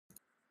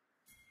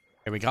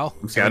Here we go.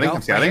 I'm scouting.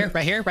 I'm scouting.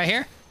 Right here. Right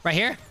here. Right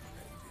here.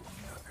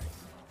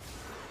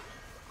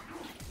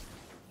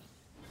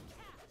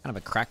 Kind of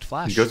a cracked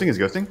flash. He's ghosting. He's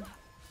ghosting.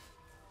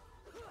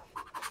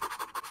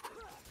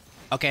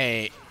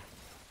 Okay.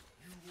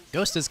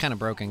 Ghost is kind of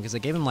broken because I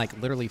gave him like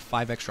literally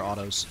 5 extra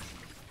autos.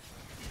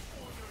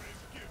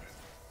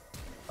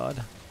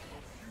 God.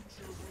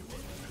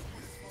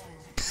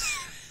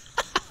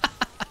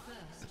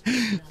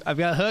 I've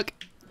got a hook.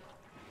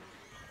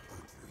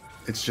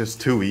 It's just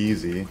too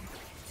easy.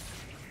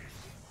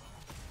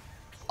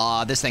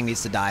 Aw, this thing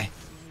needs to die.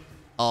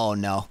 Oh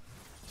no.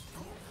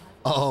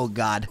 Oh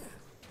god.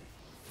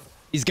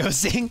 He's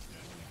ghosting.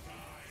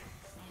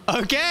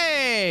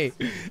 Okay!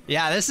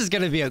 Yeah, this is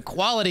gonna be a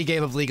quality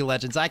game of League of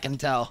Legends, I can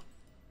tell.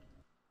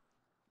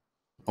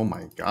 Oh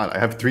my god, I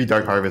have 3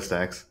 Dark Harvest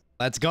stacks.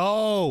 Let's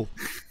go!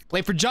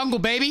 Play for jungle,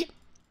 baby!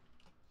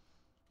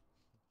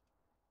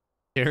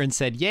 Aaron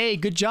said, yay,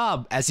 good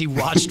job, as he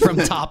watched from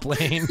top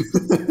lane.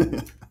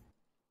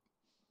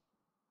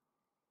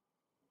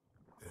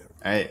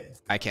 Hey.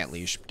 I can't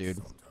leash, dude.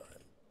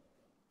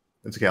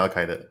 It's okay, I'll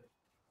kite it.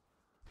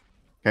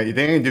 Okay, you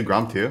think I can do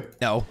Grom too?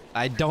 No,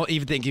 I don't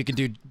even think you can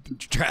do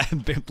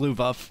blue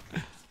buff.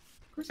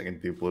 Of course I can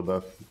do blue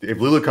buff. If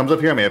Lulu comes up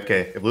here, I'm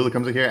AFK. If Lulu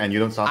comes up here and you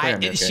don't stop her, I'm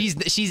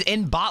AFK. She's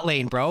in bot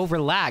lane, bro.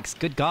 Relax.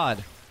 Good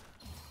God.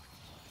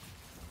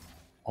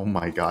 Oh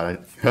my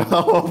god.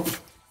 Help.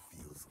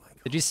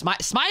 Did you smite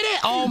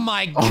it? Oh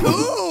my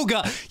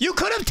god. You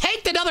could have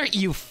taken another.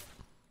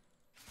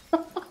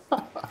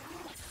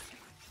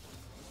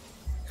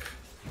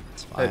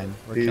 It's fine.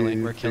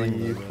 We're killing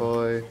blue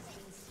boy.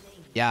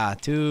 Yeah,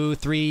 2,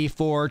 3,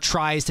 4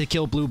 tries to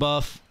kill blue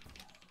buff.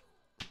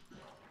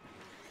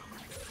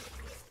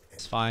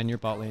 It's fine, your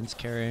bot lane's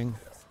carrying.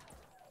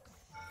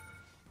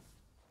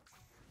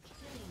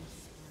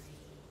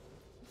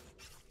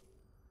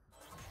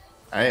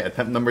 Alright,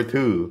 attempt number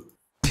 2.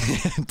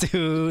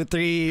 2,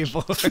 3,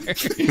 4.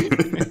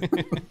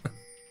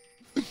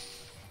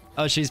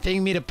 Oh, she's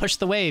pinging me to push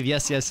the wave.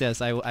 Yes, yes, yes,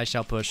 I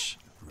shall push.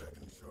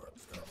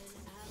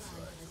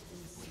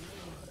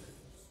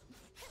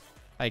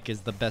 Ike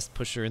is the best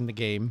pusher in the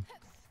game.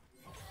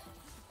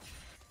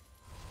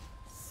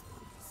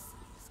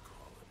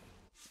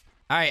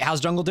 All right, how's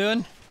jungle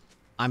doing?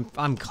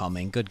 I'm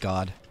coming. Good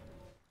God.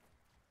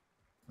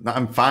 No,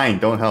 I'm fine.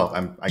 Don't help.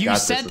 I got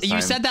this time. You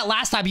said that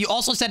last time. You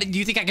also said, do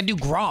you think I can do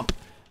Gromp?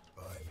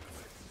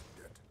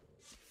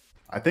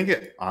 I think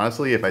it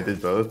honestly, if I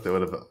did both, it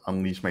would have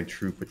unleashed my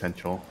true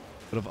potential.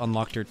 Would have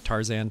unlocked your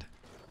Tarzan.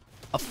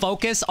 A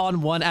focus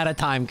on one at a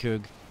time,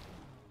 Koog.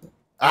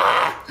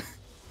 Ah!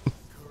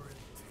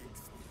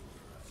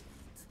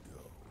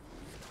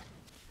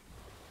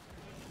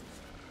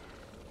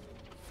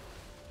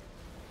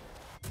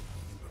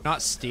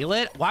 Not steal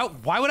it? Why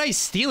would I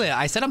steal it?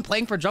 I said I'm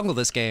playing for jungle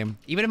this game.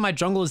 Even if my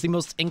jungle is the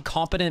most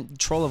incompetent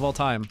troll of all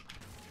time.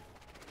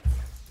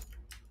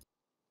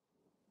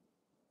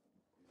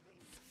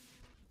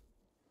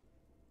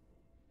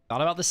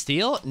 Thought about the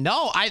steal?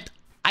 No, I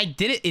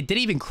did it. It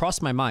didn't even cross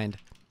my mind.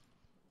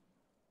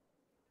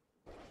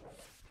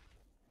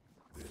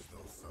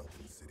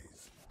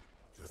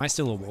 Am I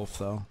still a wolf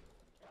though?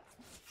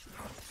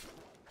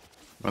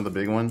 Want the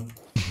big one?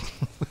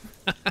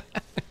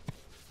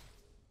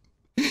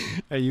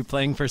 Are you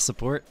playing for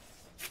support?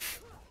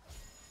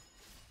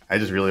 I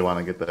just really want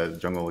to get the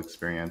jungle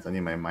experience. I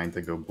need my mind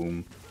to go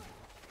boom.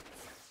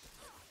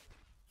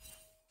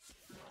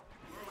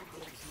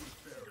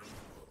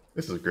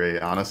 This is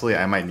great. Honestly,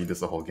 I might need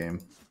this the whole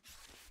game.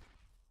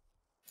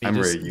 I'm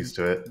very used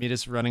to it. Me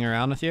just running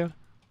around with you?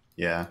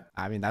 Yeah.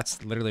 I mean,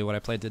 that's literally what I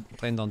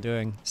planned on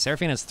doing.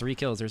 Seraphine has 3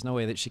 kills. There's no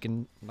way that she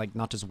can, like,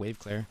 not just wave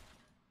clear.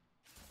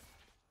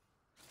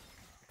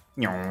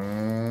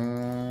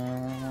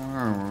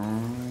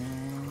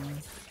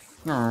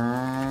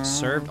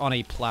 Served on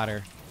a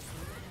platter.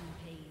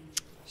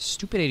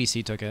 Stupid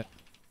ADC took it.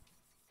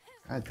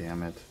 God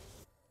damn it.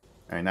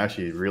 Alright, now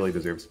she really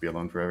deserves to be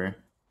alone forever.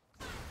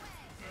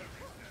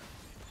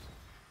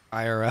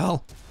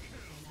 IRL.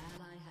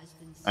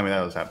 I mean,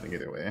 that was happening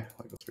either way.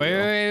 Like,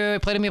 Wait,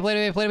 play to me, play to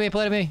me, play to me,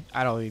 play to me.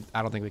 I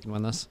don't think we can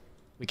win this.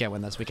 We can't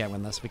win this, we can't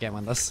win this, we can't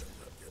win this.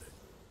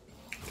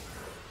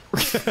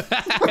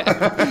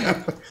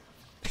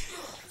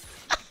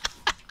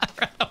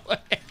 Run away.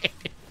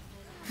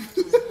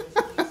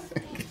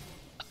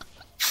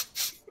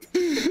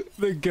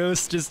 The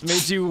ghost just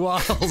made you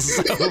waddle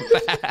so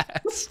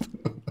fast.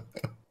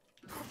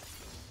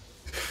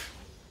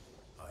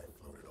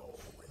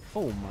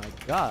 Oh my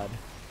god.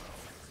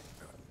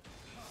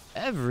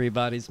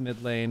 Everybody's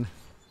mid lane.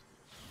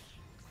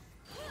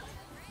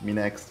 Me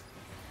next.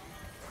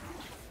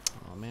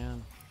 Oh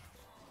man.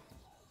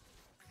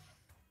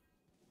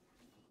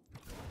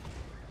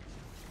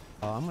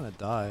 Oh, I'm gonna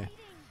die.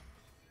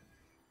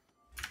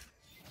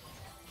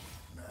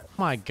 Oh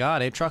my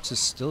god, Aatrox is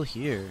still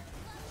here.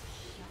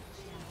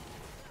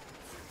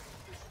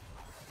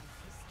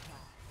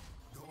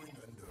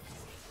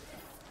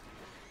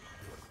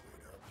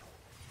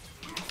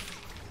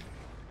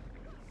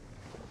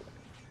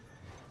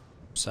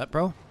 Upset,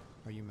 bro?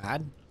 Are you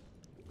mad?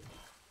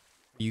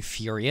 You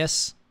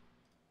furious?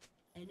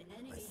 One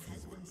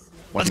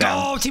Let's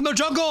down. go, Teemo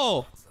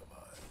Jungle!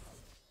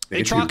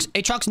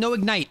 Aatrox, no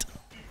ignite.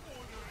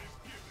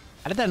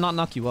 How did that not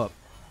knock you up?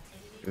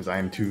 Because I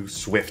am too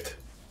swift.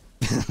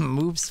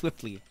 Move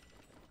swiftly.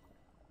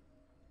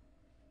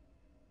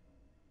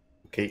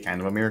 Okay, kind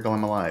of a miracle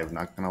I'm alive,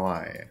 not gonna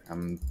lie.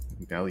 I'm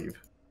gonna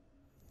leave.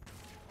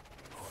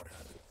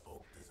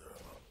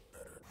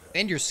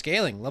 And you're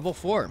scaling, level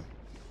 4.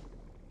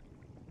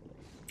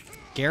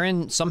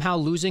 Garen somehow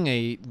losing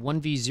a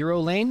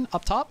 1v0 lane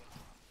up top?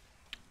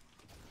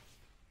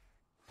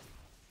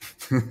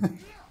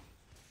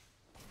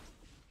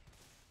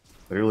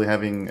 Literally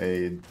having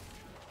a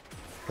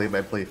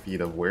play-by-play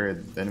feed of where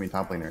the enemy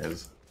top laner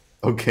is.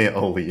 Okay,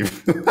 I'll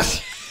leave.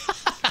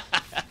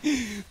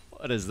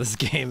 What is this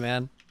game,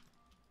 man?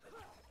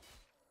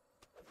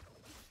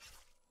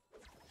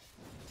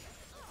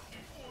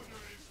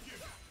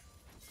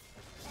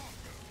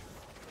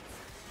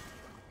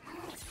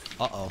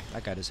 Uh-oh,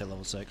 that guy just hit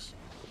level 6.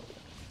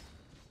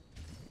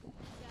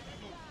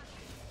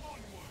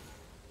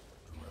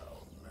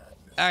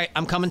 Alright,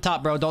 I'm coming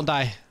top, bro. Don't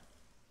die.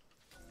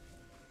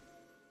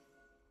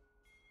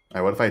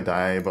 Alright, what if I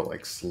die, but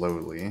like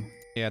slowly?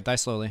 Yeah, die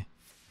slowly.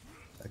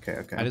 Okay,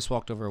 okay. I just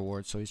walked over a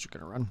ward, so he's just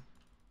gonna run.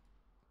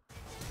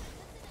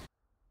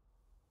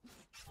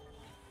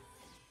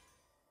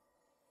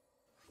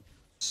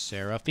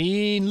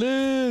 Seraphine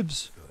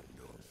lives!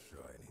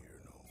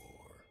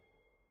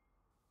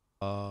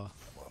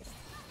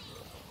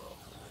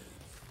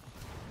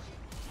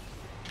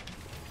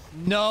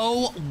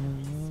 No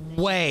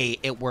way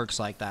it works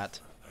like that.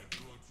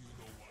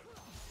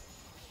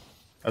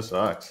 That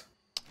sucks.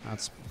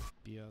 That's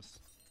BS.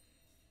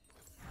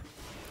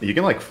 You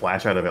can like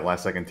flash out of it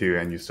last second too,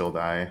 and you still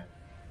die.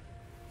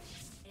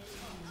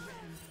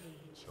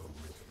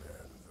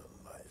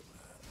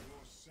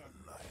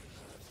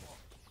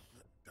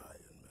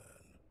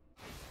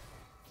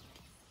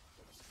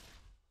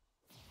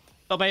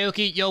 Oh,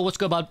 Bayuki, yo, what's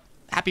good, bud?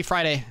 Happy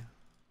Friday.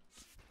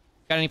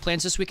 Got any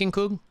plans this weekend,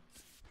 Koog?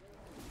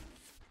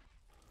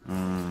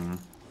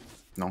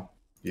 No.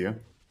 You?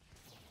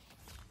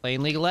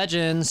 Playing League of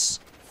Legends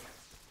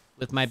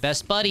with my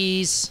best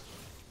buddies.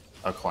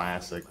 A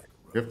classic.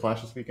 You have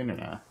Flash this weekend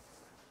or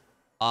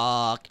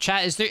not?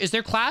 Chat, is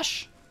there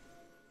Clash?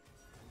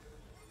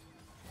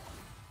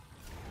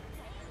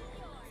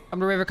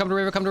 Come to river, come to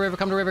river, come to river,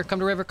 come to river, come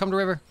to river, come to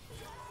river.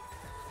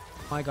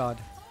 My god.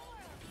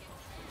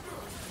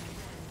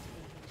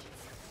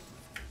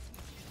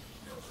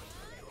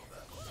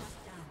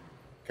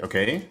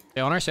 Okay.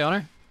 Stay on her, stay on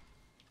her.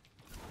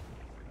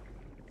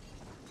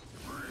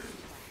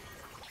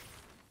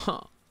 Huh.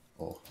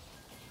 Oh.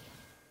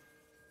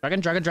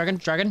 Dragon, dragon, dragon,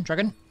 dragon,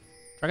 dragon,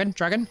 dragon,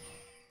 dragon.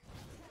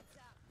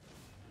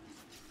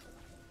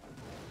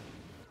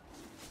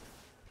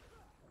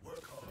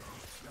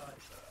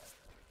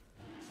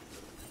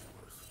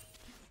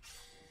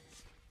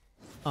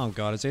 Oh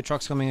god, is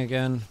Aatrox coming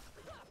again?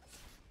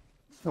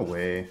 No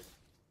way.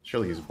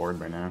 Surely he's bored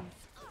by now.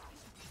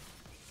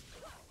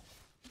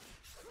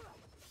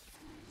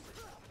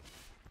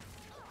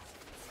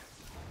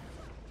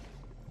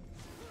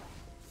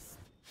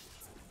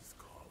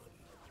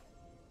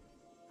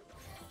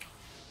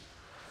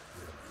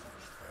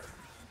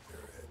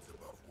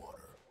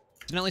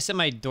 Accidentally sent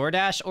my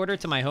DoorDash order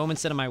to my home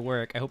instead of my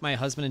work. I hope my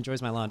husband enjoys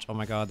my lunch. Oh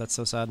my god, that's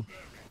so sad.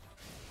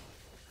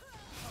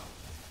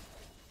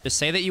 Just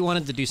say that you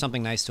wanted to do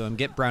something nice to him.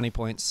 Get brownie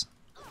points.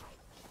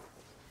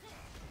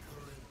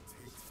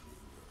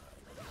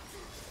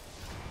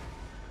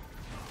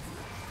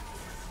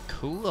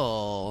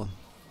 Cool.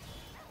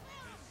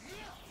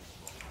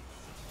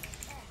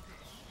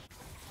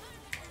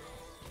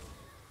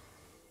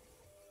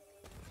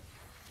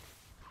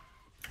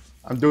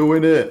 I'm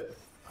doing it.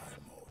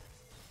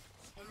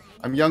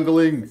 I'm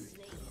youngling.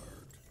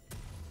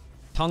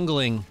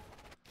 Tungling.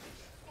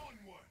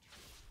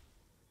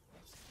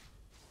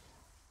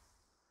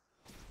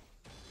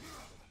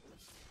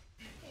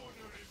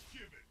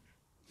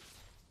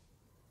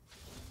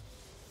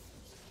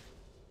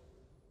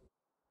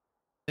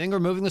 I think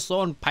removing the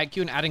slow on Pike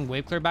Q and adding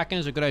wave clear back in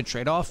is a good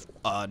trade-off.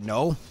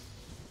 No.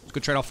 It's a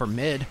good trade-off for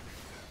mid.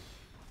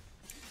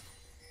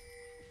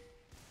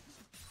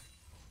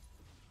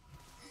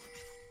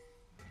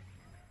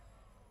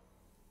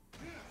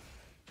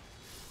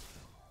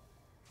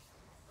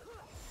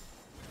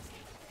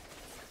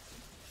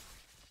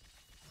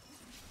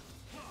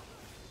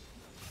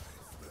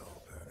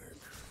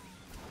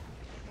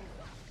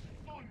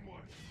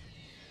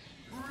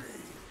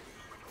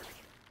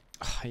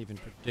 I even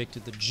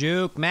predicted the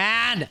juke,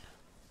 man!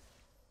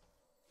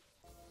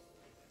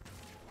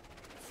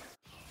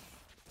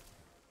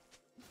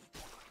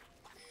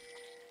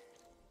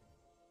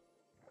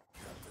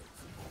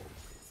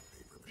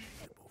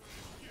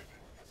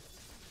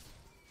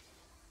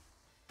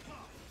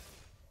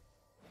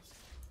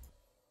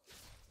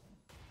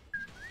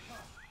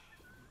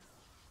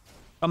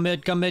 Come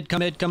mid, come mid, come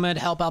mid, come mid.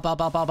 Help, help, help,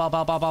 help, help, help,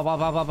 help, help, help, help,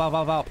 help, help,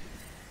 help, help.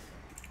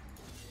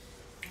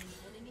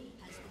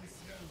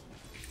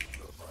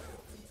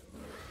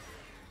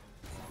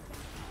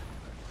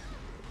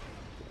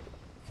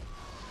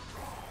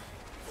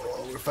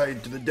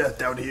 fighting to the death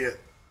down here.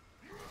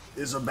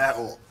 It's a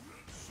battle.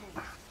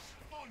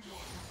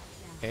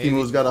 Hey,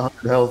 Teemo's got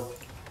 100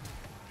 health.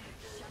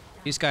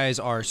 these guys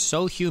are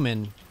so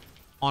human,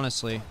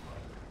 honestly.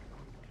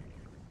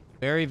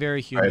 Very,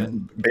 very human.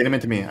 Alright, bait him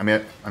into me. I'm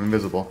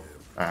invisible.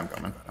 I'm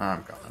coming.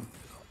 I'm coming.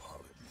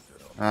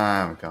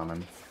 I'm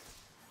coming.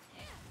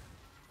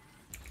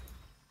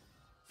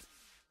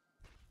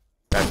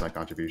 That's my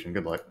contribution.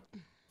 Good luck.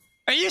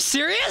 Are you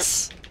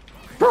serious?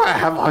 Bro, I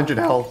have 100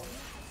 health.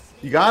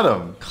 You got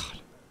him.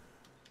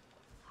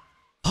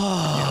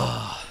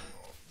 Oh,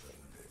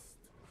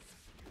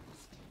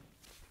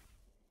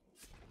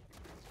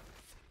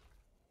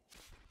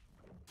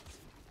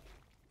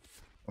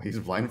 he's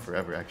blind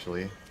forever,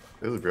 actually.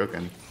 This is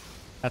broken.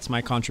 That's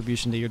my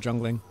contribution to your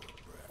jungling.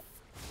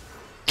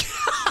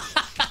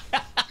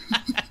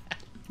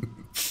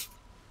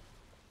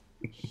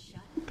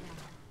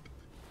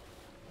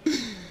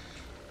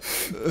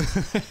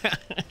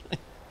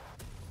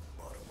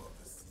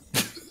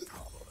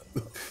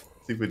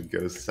 Stupid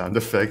ghost sound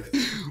effect.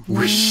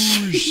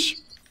 Whoosh.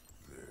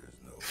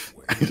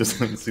 I just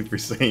went Super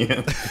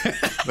Saiyan.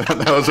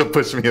 That was what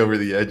pushed me over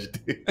the edge,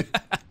 dude.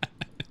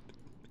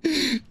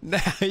 Now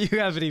you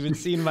haven't even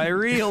seen my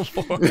real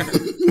form. Tasted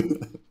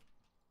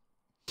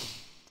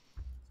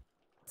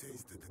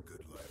the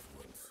good life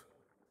once.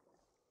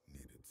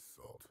 Needed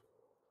salt.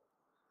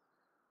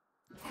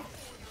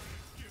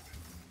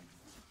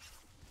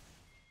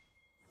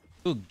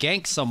 Ooh,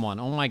 gank someone.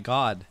 Oh my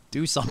god.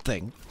 Do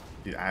something.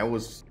 Dude, I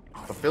was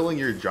fulfilling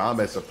your job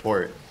as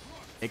support.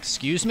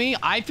 Excuse me?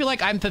 I feel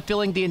like I'm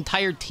fulfilling the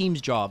entire team's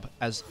job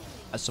as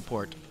a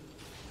support.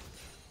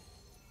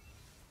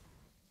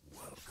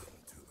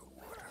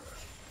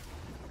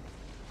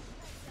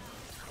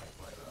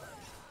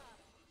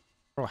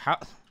 Bro, how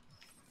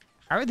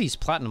are these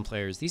platinum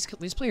players? These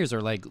players are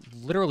like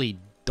literally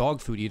dog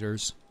food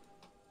eaters.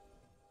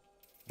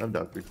 Love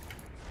dog food.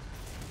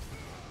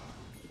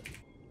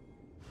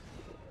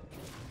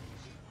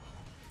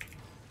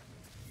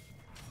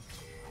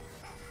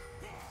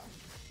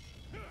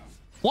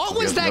 What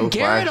was that no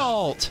Garrett flash.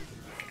 ult?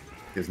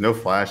 There's no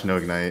flash, no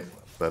ignite,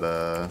 but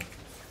a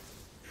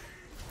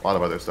lot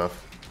of other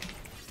stuff.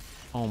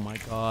 Oh my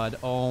god.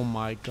 Oh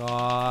my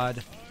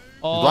god.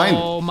 Oh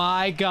Blind.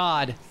 my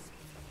god.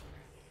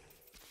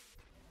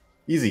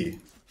 Easy.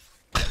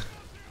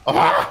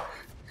 Ah!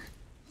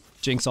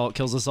 Jinx ult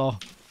kills us all.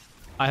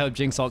 I hope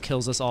Jinx ult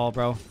kills us all,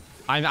 bro.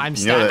 I'm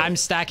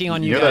stacking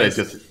on you know that guys.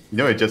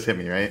 it just hit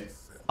me, right?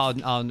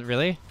 Oh,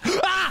 really?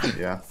 Ah!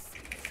 Yeah.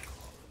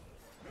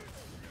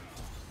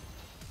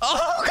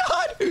 Oh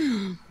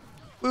god!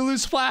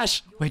 Lulu's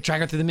flash. Wait,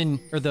 drag her through the min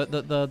or the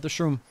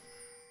shroom.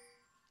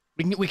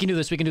 We can do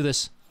this. We can do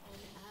this.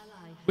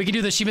 We can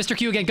do this. She missed her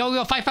Q again. Go,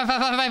 fight, fight,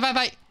 fight, fight, fight, fight,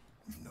 fight.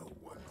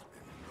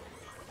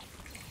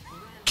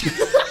 You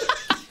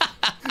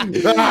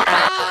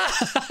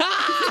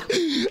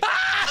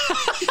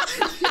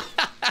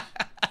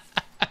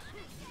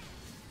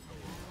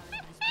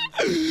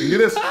can do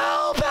this.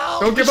 Help,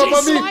 help! Don't give up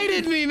on me. She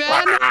smited me,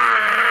 man.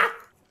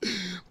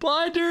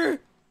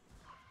 Blinder.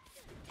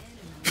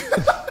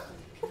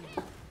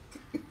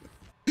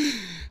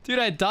 Dude,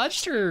 I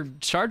dodged her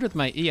charge with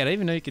my E. I didn't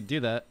even know you could do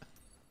that.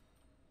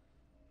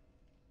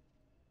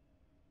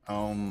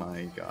 Oh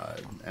my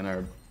god. And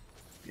our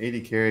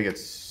AD carry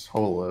gets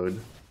soloed.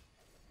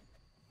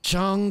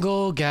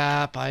 Jungle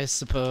gap, I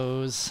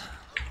suppose.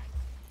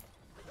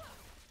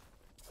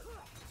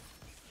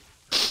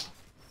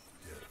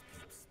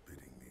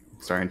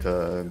 Starting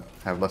to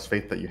have less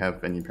faith that you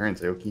have any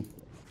parents, Aoki.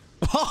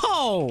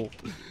 Whoa!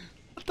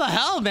 What the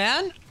hell,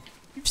 man?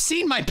 You've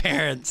seen my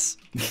parents.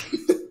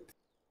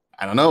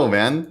 I don't know,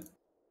 man.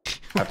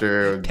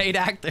 After Paid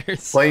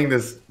actors. playing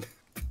this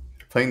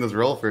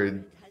role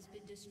for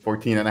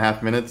 14 and a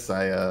half minutes,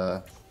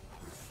 I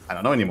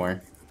don't know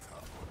anymore.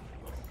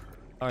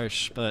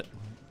 Harsh, but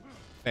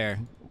fair.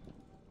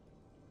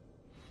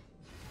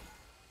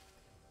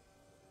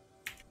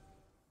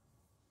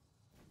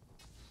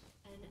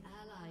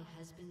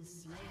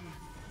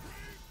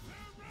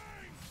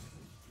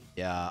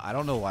 Yeah, I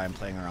don't know why I'm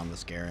playing around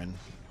this Garen.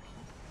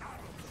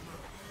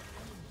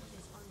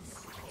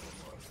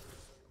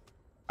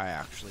 I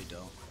actually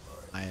don't.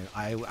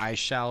 I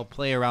shall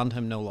play around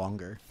him no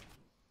longer.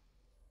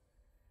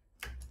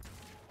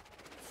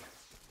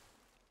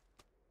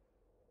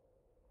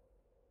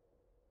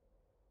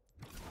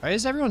 Why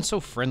is everyone so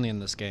friendly in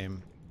this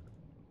game?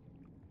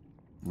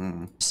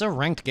 It's a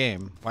ranked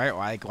game.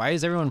 Why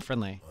is everyone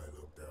friendly?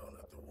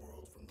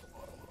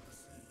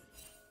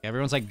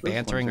 Everyone's like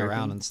bantering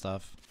around and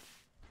stuff.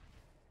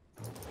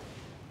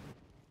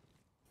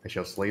 I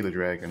shall slay the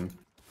dragon.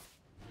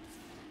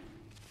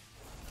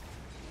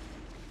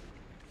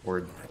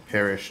 Or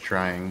perish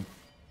trying.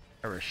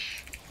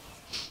 Perish.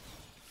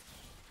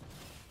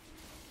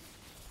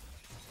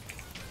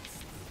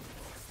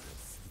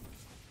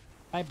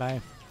 Bye-bye.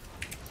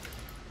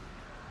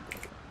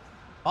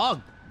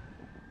 Oh!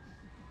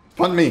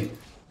 Punt me!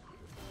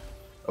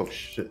 Oh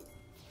shit.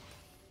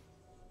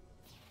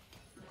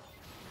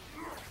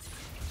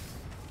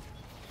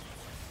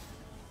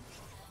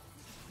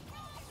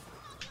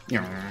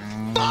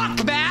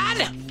 Fuck,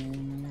 man!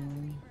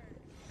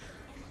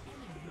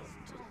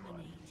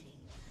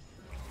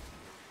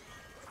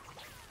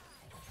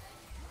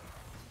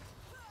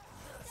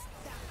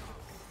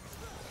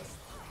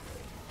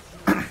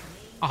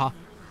 Uh-huh.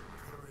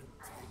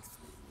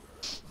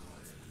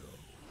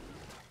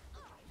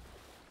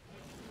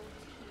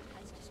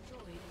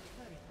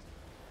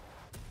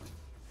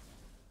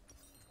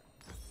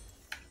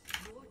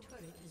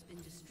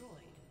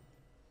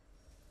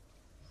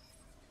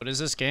 What is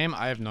this game?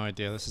 I have no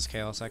idea. This is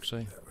chaos,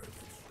 actually.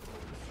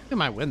 We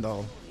might win,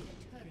 though.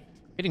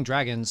 Hitting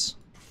dragons.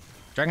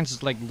 Dragons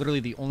is, like, literally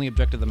the only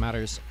objective that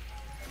matters.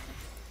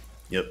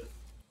 Yep.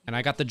 And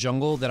I got the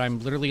jungle that I'm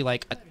literally,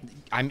 like,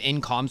 I'm in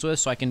comms with,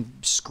 so I can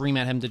scream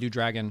at him to do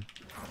dragon.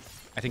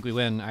 I think we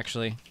win,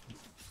 actually.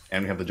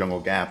 And we have the jungle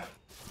gap.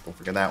 Don't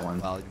forget that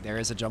one. Well, there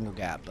is a jungle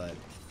gap, but...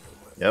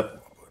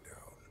 Yep.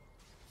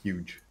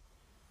 Huge.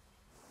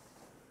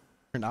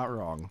 You're not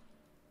wrong.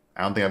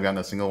 I don't think I've gotten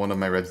a single one of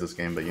my reds this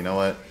game, but you know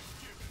what?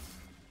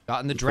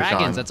 Gotten the Push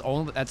dragons.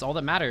 on. That's all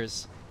that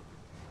matters.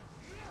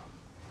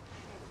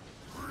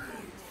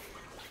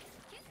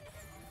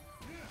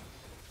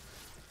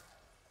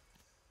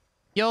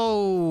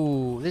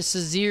 Yo, this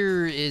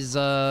Azir is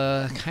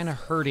kind of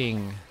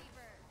hurting.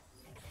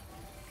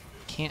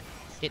 Can't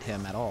hit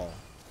him at all.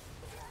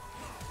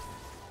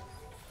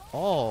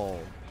 Oh.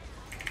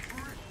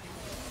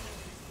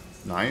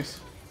 Nice.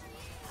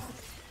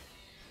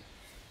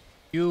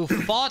 You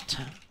fought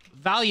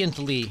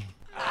valiantly.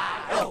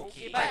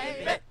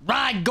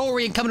 Ride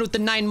Gorian coming with the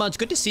 9 months.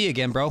 Good to see you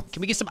again, bro. Can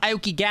we get some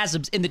Aoki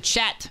gasms in the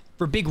chat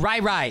for Big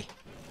Rai Rai?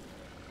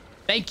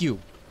 Thank you.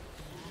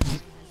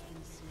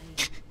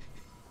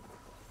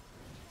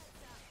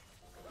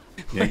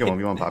 You ain't gonna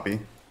 1v1 Poppy.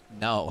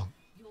 No.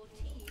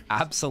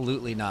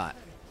 Absolutely not.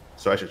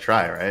 So I should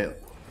try, right?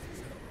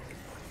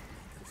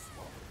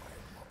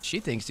 She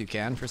thinks you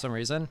can for some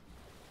reason.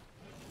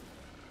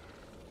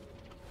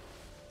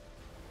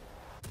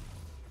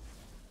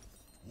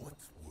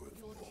 What's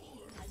worth more?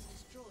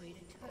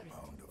 A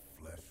pound of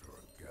flesh or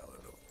a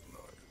gallon of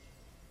blood?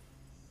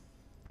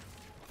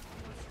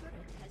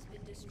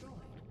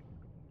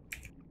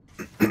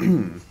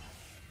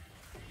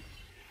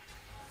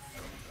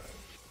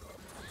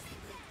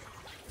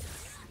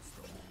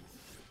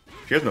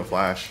 She has no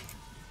flash.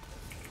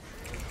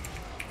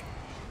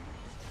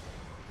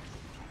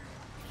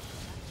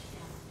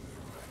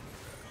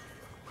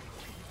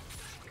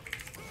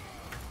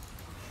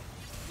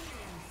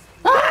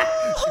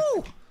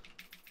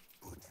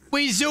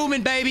 We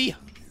zooming, baby.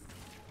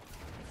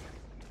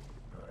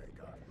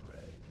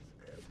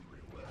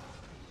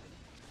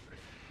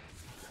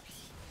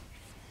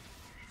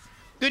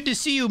 Good to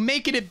see you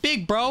making it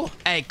big, bro.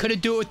 Hey,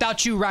 couldn't do it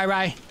without you, Rai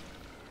Rai.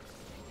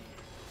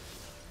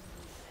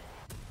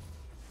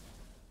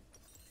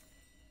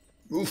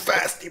 Move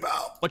fast,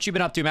 T-Bow. What you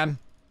been up to, man?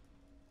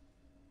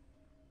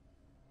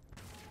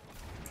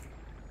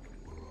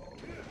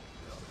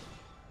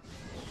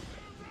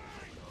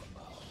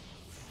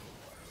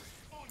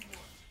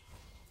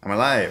 I'm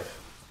alive.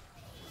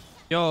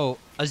 Yo,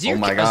 Azir, Oh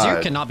my Azir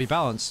God. cannot be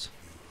balanced.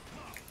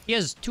 He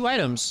has 2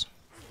 items.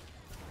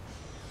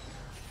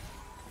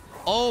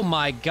 Oh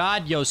my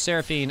God, yo,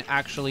 Seraphine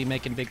actually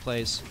making big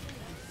plays.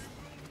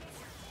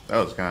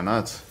 That was kind of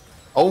nuts.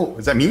 Oh,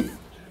 is that me?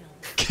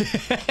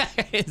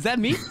 Is that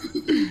me?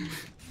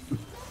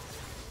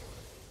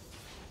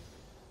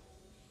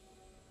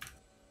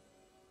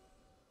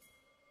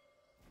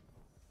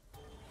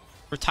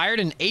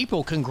 Retired in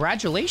April.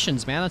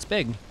 Congratulations, man. That's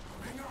big.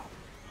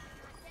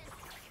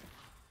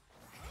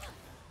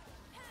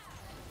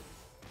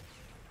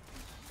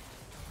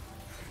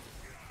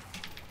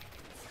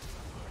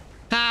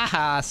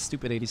 Haha,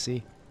 stupid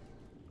ADC.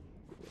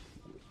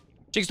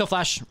 Jigsaw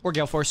Flash or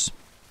Gale Force.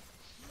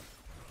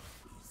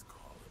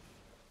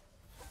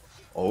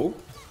 Oh?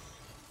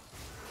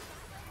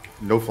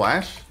 No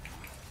flash?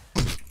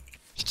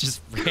 He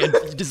just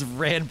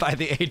ran by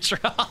the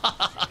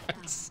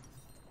Aatrox.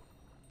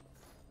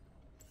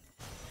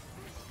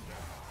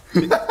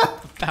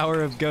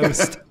 Power of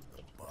Ghost.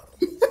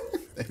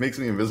 It makes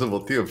me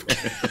invisible too.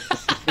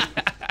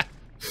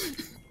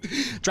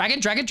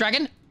 Dragon.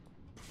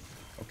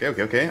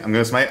 Okay. I'm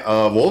gonna smite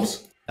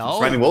wolves. No.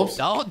 Smiting wolves.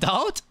 No,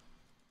 don't.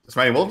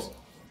 Smiting wolves.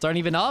 These aren't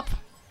even up.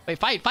 Wait,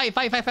 fight.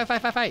 Fighting.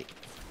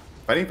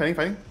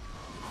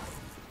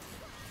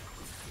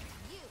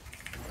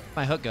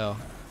 My hook go.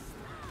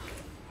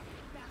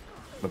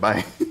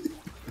 Bye-bye.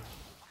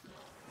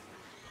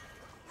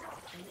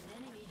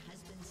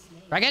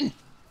 Dragon.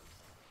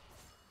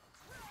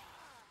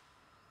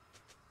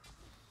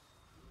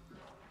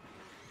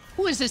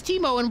 Who is this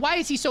Teemo and why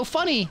is he so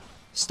funny?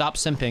 Stop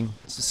simping.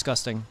 It's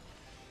disgusting.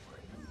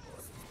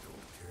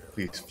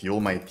 Please fuel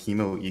my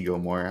Teemo ego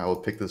more. I will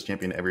pick this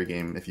champion every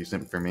game if you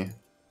simp for me.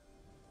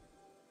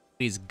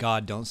 Please,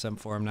 God, don't simp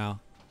for him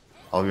now.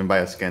 I'll even buy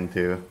a skin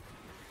too.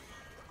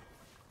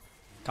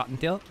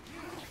 Cottontail?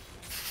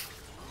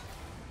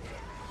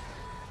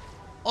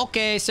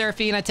 Okay,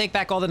 Seraphine, I take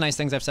back all the nice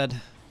things I've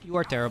said. You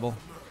are terrible.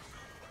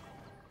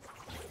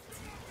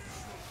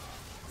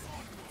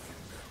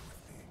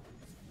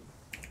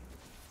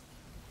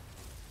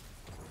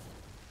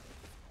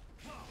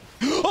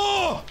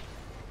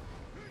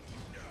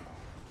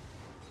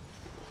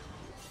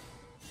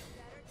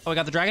 Oh, we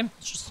got the dragon?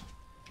 Let's just...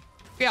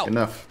 Go.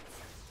 Enough.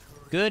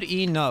 Good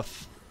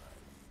enough.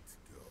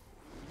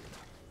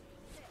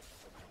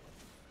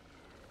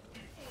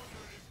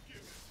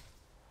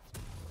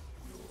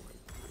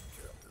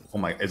 Oh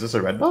my, is this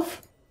a red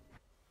buff?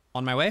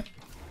 On my way.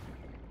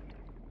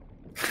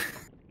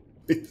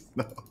 Please,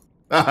 no.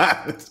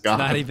 It's gone.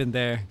 Not even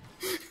there.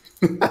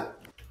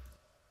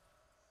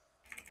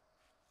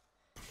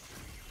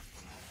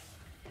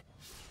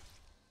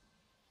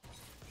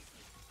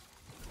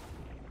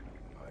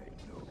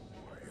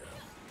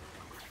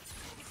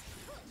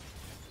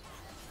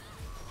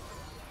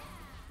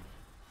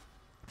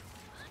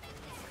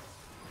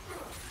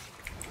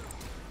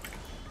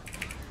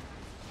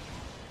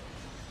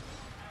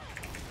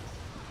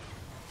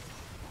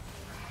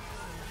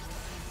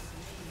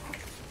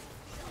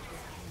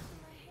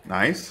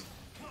 Nice.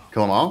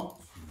 Kill them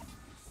all?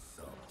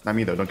 Not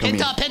me though, don't kill me.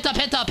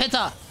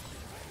 Penta!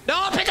 No,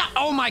 Penta!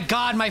 Oh my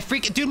god, my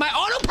freak... Dude, my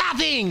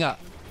auto-pathing!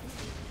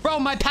 Bro,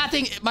 my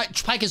pathing... My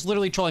Pike is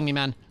literally trolling me,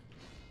 man.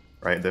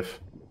 Right,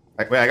 diff.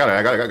 Wait, I got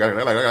it.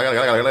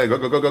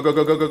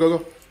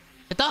 Go.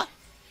 Penta?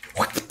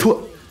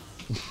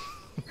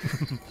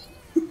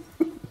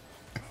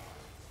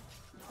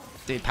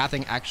 Dude,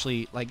 pathing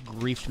actually, like,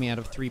 griefed me out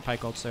of 3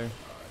 Pike ults there.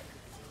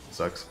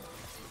 Sucks.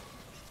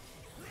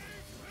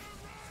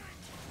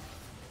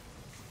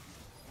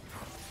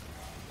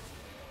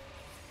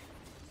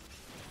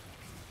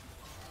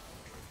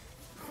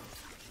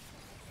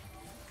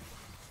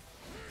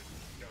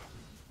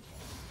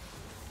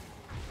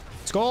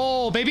 Let's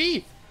go,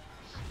 baby!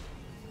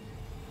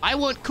 I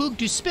want Koog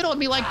to spit on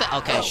me like that.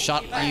 Okay,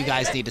 shut. You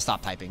guys need to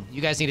stop typing.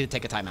 You guys need to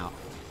take a timeout.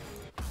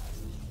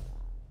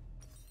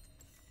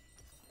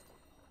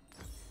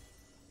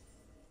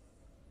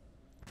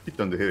 Keep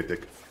done the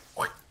heretic.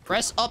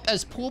 Press up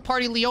as Pool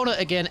Party Leona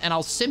again, and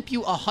I'll simp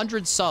you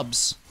 100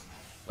 subs.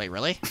 Wait,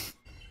 really?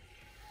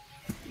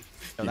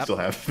 You still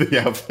have the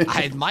outfit.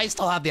 I might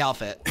still have the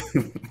outfit.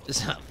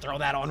 Just throw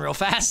that on real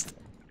fast.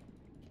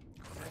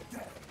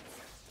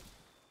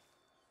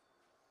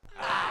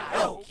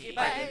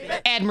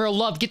 Admiral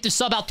Love, get the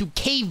sub out to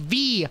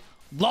KV.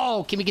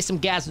 Lol, can we get some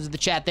gasms in the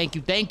chat? Thank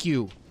you, thank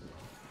you.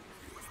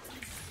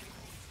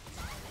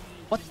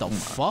 What the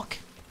fuck?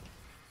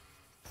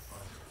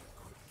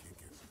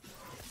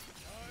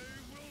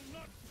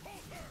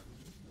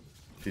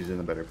 She's in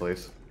a better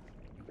place.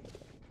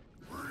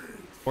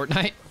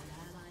 Fortnite?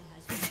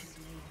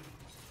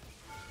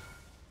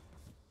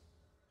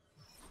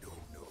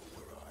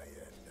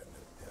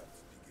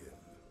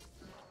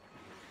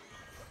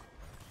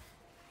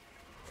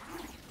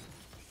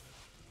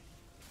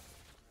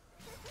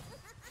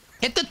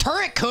 Hit the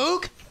turret,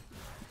 Koog!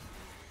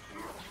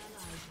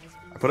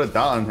 I put a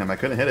dot on him. I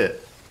couldn't hit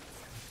it.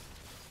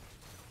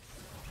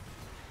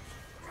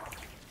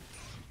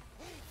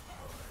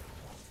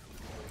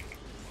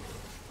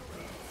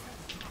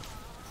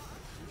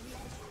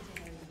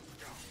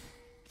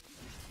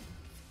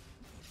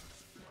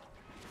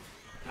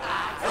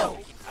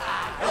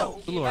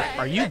 Lord,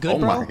 are you good, Oh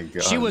bro? my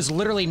God. She was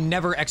literally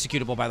never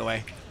executable, by the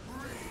way.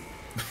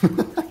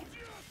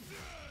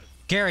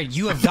 Garrett,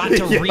 you have got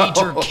to read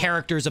your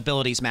character's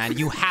abilities, man.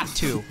 You have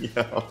to.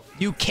 Yo.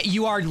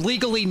 You are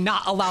legally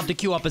not allowed to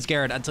queue up as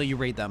Garrett until you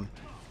read them.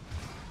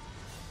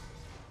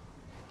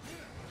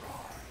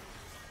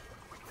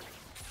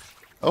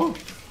 Oh.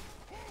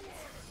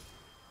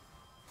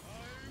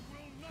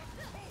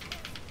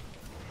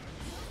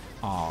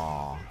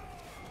 Aww.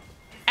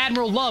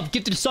 Admiral Love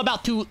gifted a sub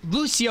out to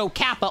Lucio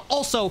Kappa.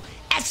 Also,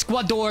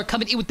 Esquador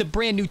coming in with the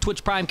brand new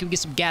Twitch Prime. Can we get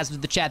some gas in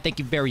the chat? Thank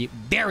you very,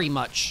 very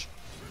much.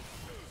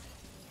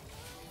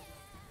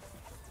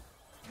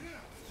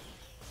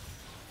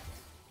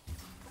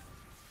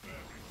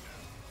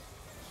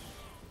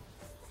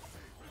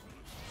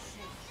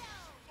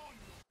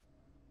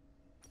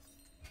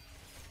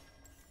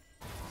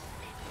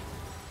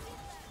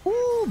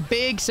 Ooh,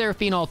 big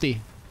Seraphine ulti.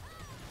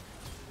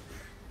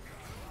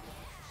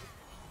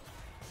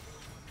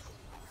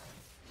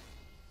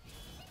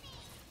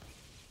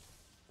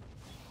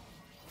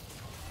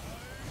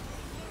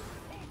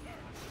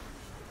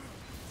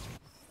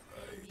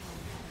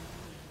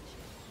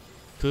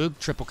 Koog,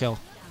 triple kill.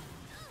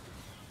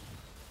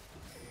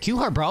 Q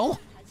her, bro.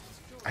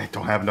 I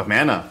don't have enough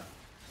mana.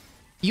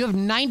 You have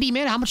 90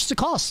 mana. How much does it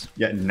cost?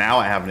 Yeah, now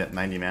I have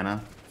 90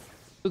 mana.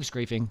 Koog's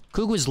griefing.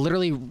 Koog was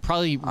literally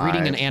probably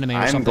reading an anime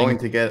or something. I'm going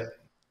to get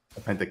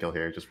a pentakill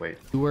here. Just wait.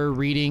 You were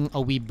reading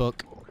a wee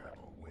book.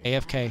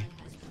 AFK.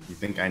 You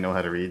think I know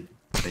how to read?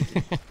 Thank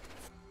you.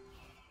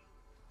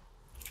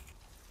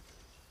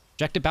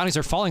 Objective bounties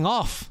are falling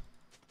off.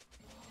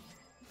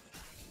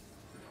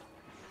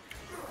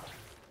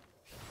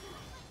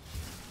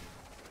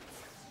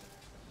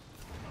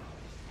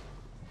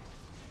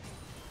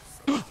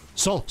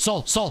 Soul.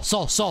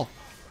 Saul?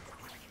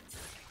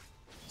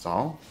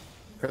 I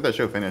heard that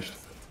show finished.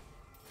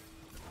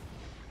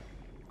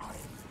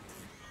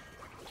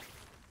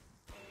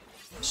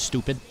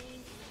 Stupid.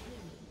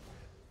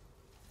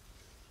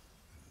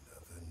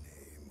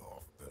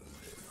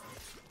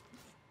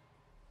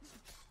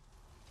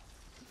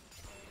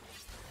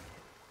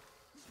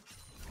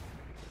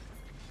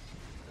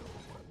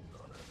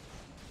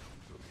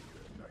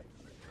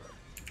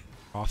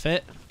 Off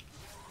it.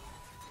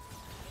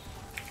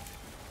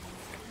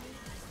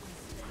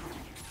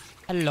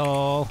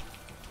 Hello.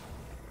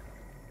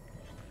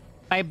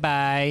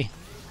 Bye-bye.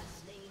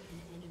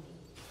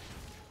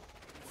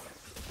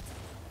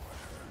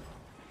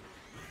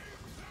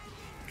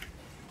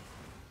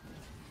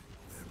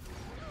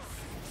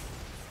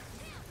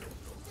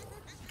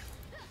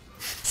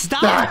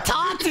 Stop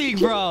taunting,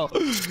 bro!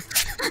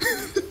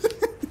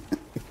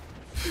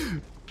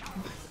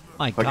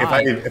 My God.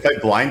 Like if I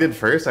blinded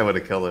first, I would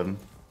have killed him.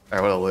 I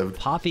would have lived.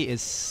 Poppy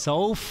is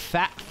so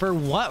fat. For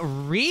what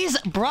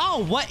reason?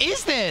 Bro, what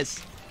is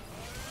this?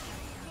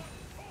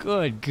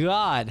 Good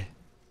God.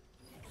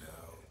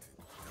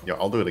 Yo,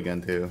 I'll do it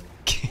again too.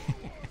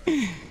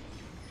 It's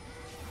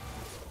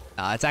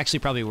actually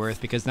probably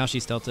worth because now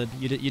she's tilted.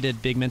 You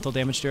did big mental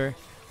damage to her.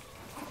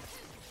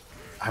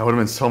 I would have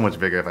been so much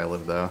bigger if I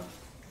lived though.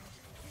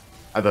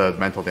 The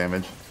mental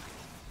damage.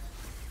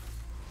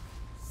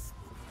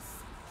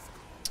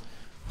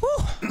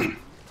 Whew.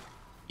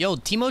 Yo,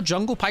 Teemo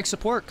jungle Pyke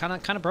support kind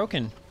of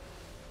broken.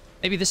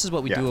 Maybe this is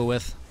what we do it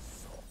with.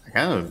 I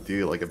kind of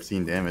do like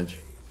obscene damage.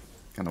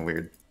 Kind of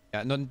weird.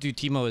 Yeah, no, dude,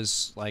 Teemo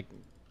is like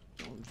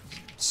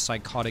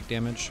psychotic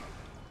damage.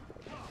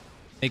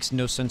 Makes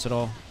no sense at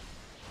all.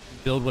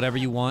 Build whatever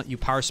you want. You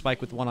power spike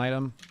with one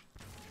item.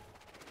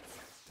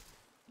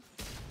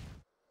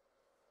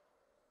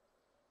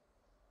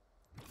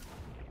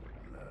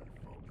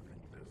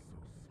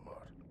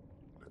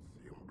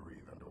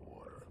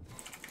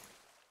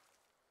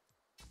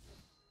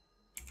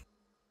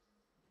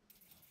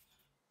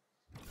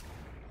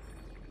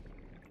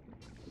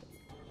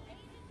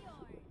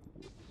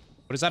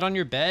 What is that on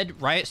your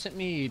bed? Riot sent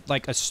me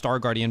like a Star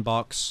Guardian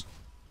box.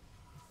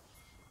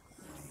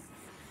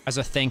 As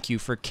a thank you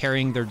for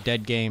carrying their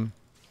dead game.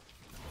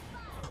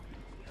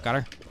 Got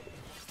her?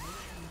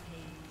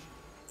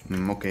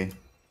 Okay.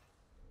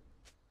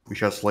 We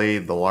shall slay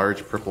the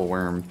large purple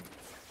worm.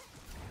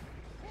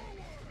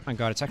 My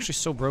God, it's actually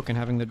so broken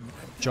having the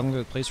jungle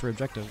that plays for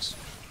objectives.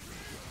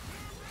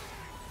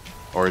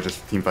 Or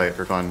just team fight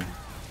for fun.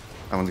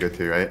 That one's good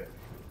too, right?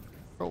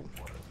 Oh.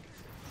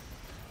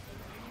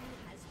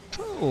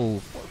 Oh,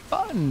 for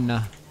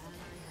fun.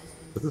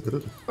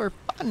 For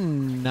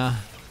fun.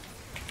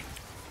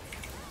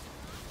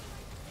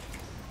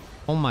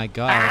 Oh my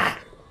God.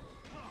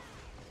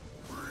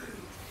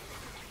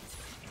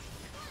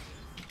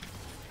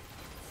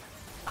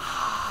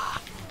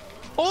 Ah.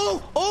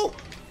 Oh, oh.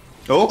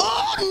 Oh!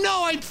 Oh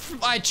no,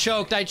 I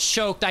choked,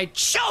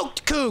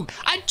 Coog!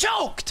 I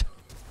choked!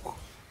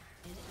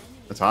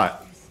 That's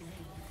hot.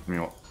 I mean,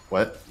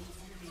 what?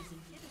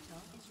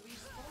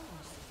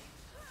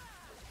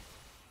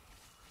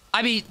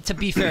 I mean, to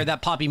be fair,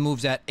 that Poppy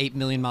moves at 8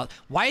 million miles.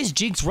 Why is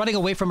Jinx running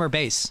away from her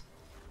base?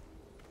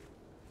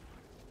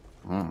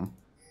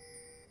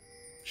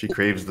 She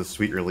craves the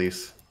sweet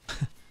release.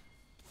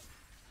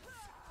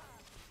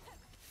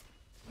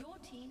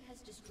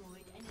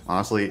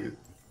 Honestly,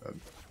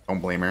 don't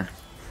blame her.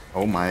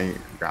 Oh my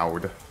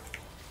God.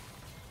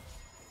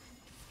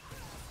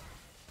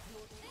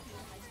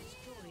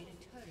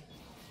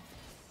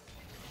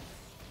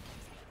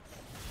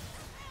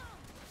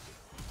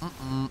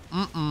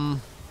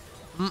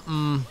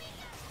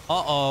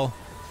 Uh-oh.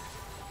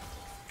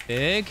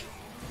 Big.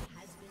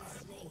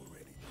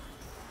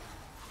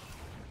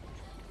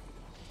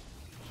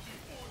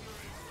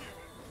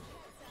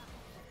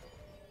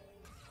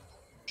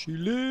 She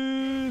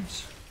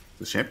lives.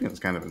 The champion's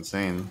kind of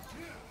insane.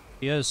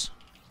 He is.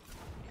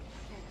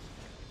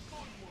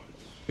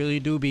 Really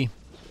do be.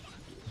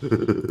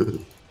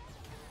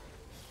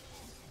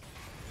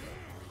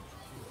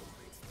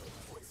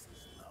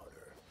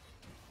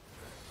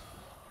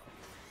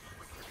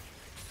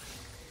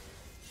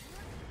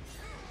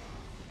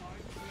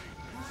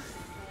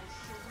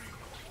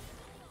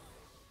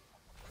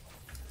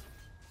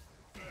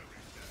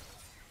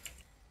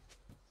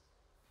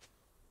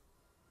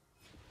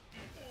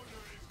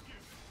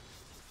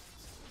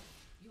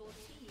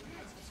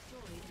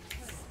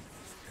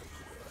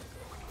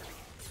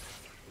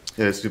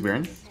 Yeah, it's too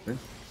Baron.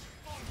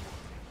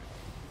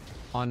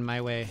 On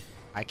my way.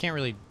 I can't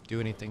really do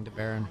anything to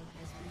Baron.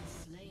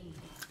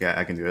 Yeah,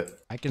 I can do it.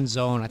 I can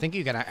zone. I think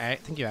you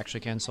actually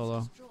can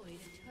solo.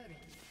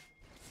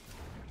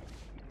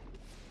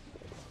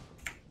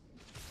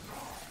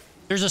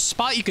 There's a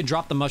spot you could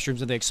drop the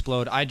mushrooms and they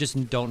explode. I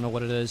just don't know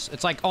what it is.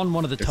 It's like on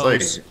one of the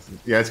toes. Like,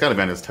 yeah, it's gotta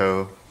bend his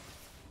toe.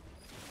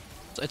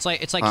 It's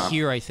like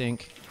here, I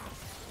think.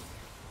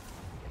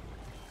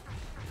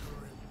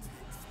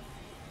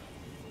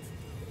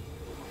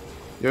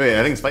 Yeah, wait,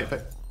 I think it's fight.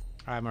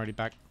 I'm already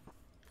back.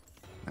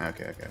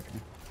 Okay.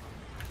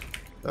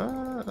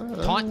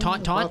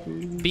 Taunt.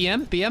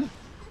 BM.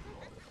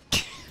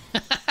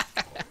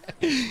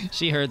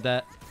 She heard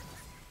that.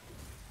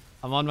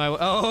 I'm on my way.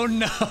 Oh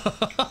no!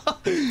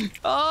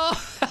 Oh!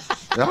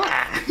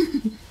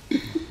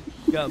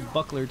 Got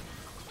bucklered.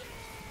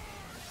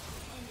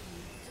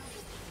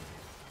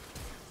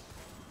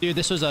 Dude,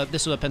 this was a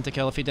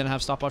pentakill if he didn't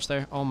have stopwatch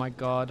there. Oh my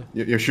God.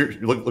 You're sure.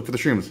 Look for the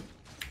shrooms.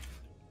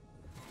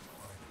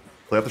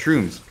 Play out the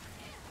shrooms.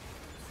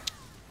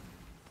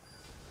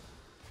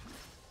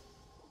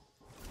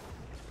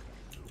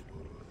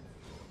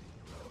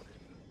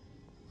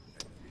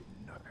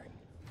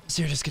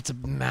 Zero just gets a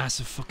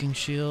massive fucking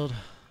shield.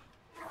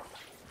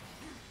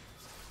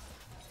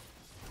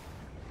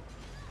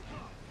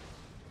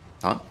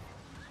 Huh?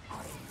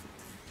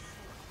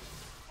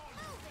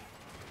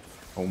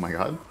 Oh my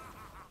god.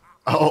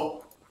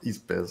 Oh, he's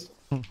pissed.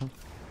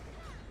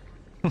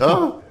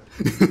 Oh!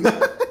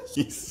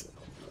 He's...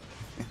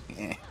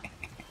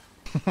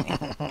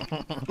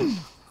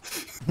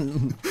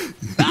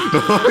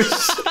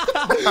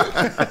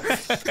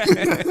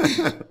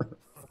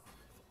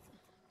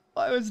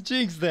 Why was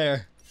Jinx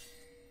there?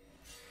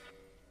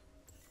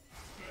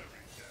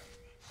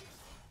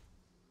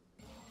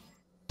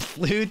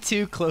 Flew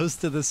too close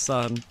to the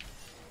sun.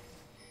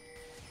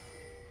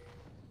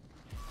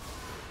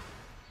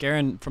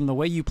 Garen, from the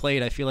way you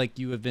played, I feel like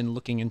you have been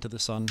looking into the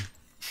sun.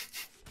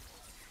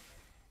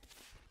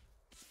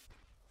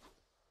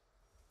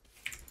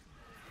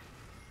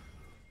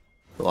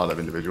 A lot of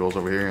individuals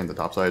over here in the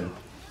top side.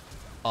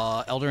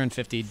 Elder and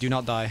 50, do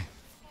not die.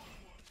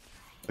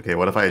 Okay,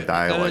 what if I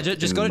die? No, Like,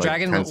 just in, go to like,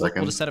 Dragon. 10 We'll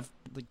seconds? just set up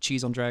like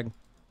cheese on Drag.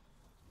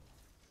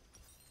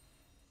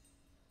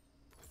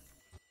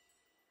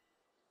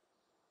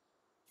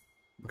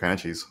 What kind of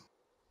cheese?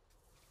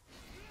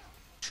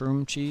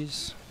 Shroom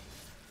cheese.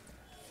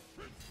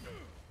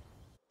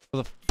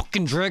 For the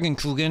fucking Dragon,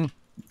 Kugan.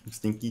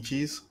 Stinky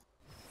cheese?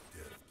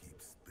 Death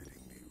keeps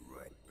spitting me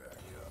right back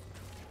up.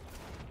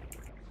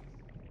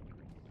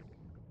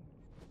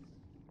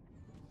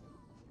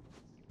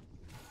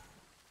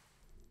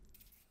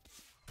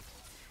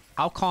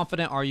 How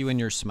confident are you in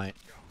your smite?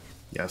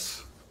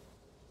 Yes.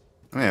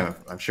 I mean,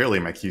 surely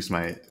my Q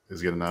smite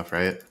is good enough,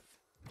 right?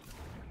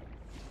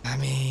 I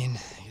mean,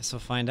 I guess we'll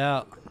find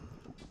out.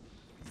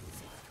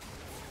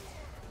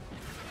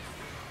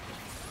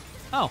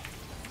 Oh.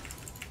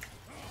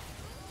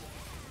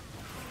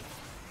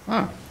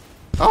 Huh.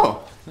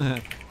 Oh!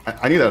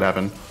 I knew that would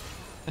happen.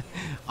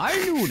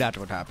 I knew that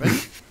would happen.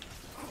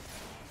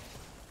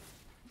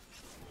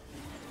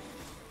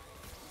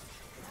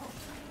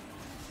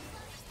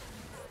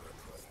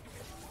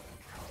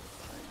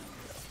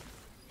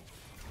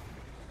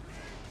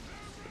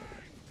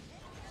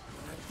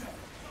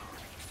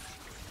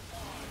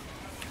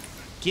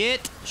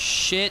 Get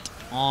shit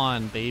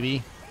on,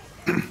 baby.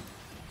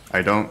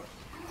 I don't,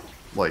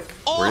 like,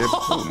 worry about...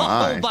 Oh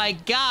my. Oh my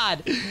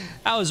god!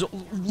 That was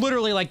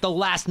literally like the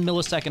last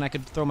millisecond I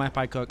could throw my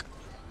pie cook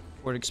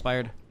before it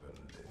expired.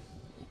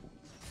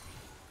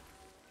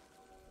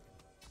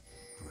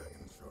 Dragon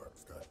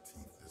sharks got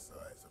teeth the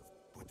size of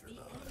butcher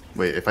knives.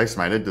 Wait, if I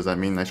smited, does that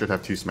mean I should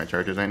have 2 smite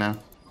charges right now?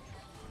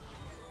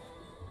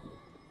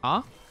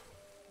 Huh?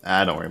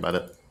 Ah, don't worry about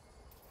it.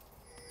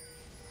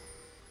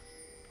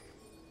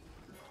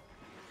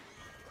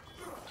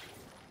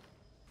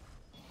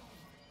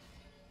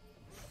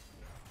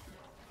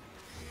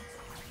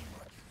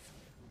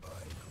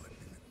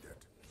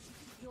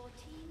 Your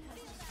team has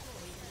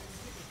destroyed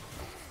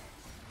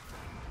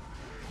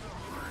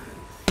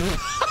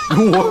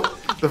What?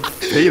 The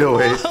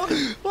fadeaway.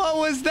 What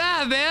was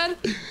that, man?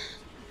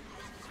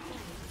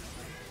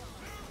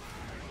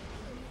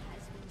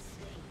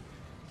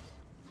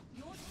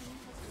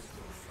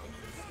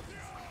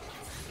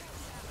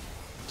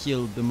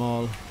 Killed them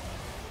all.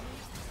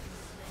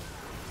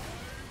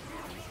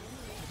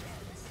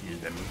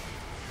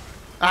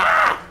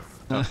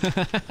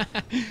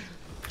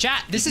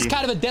 Chat, this is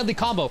kind of a deadly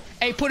combo.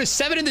 Hey, put a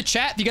 7 in the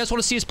chat if you guys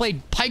want to see us play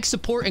Pike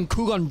support and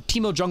Koog on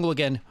Teemo jungle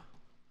again.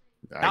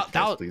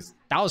 Please.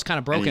 That was kind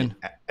of broken.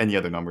 Any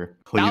other number.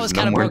 Please, That was no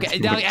kind of more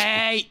broken. Teemo.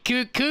 Hey,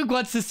 Koog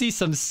wants to see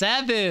some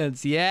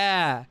 7s.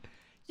 Yeah.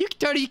 You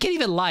can't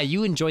even lie.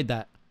 You enjoyed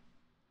that.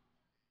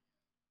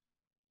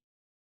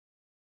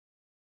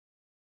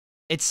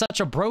 It's such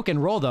a broken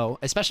roll, though,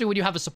 especially when you have a support.